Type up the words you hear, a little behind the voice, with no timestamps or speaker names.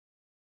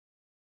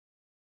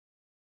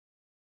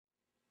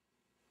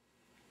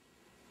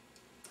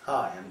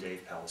Hi, I'm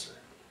Dave Pelzer,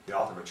 the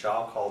author of A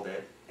Child Called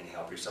It and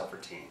Help Yourself for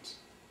Teens.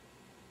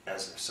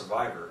 As a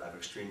survivor of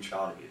extreme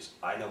child abuse,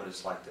 I know what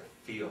it's like to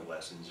feel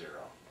less than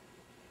zero.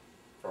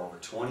 For over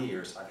 20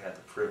 years, I've had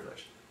the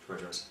privilege to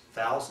address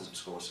thousands of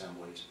school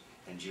assemblies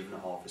and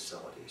juvenile hall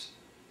facilities.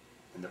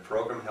 In the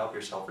program Help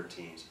Yourself for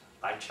Teens,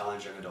 I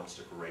challenge young adults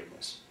to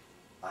greatness.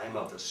 I am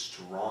of the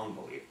strong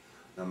belief,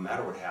 no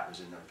matter what happens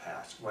in their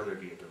past, whether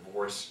it be a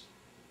divorce,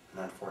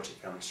 an unfortunate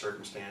family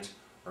circumstance,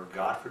 or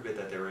God forbid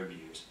that they're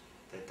abused,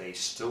 that they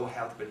still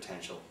have the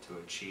potential to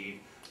achieve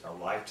a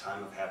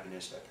lifetime of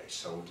happiness that they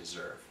so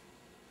deserve.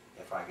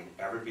 If I can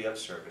ever be of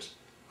service,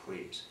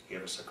 please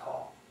give us a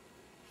call.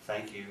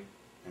 Thank you,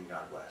 and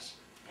God bless.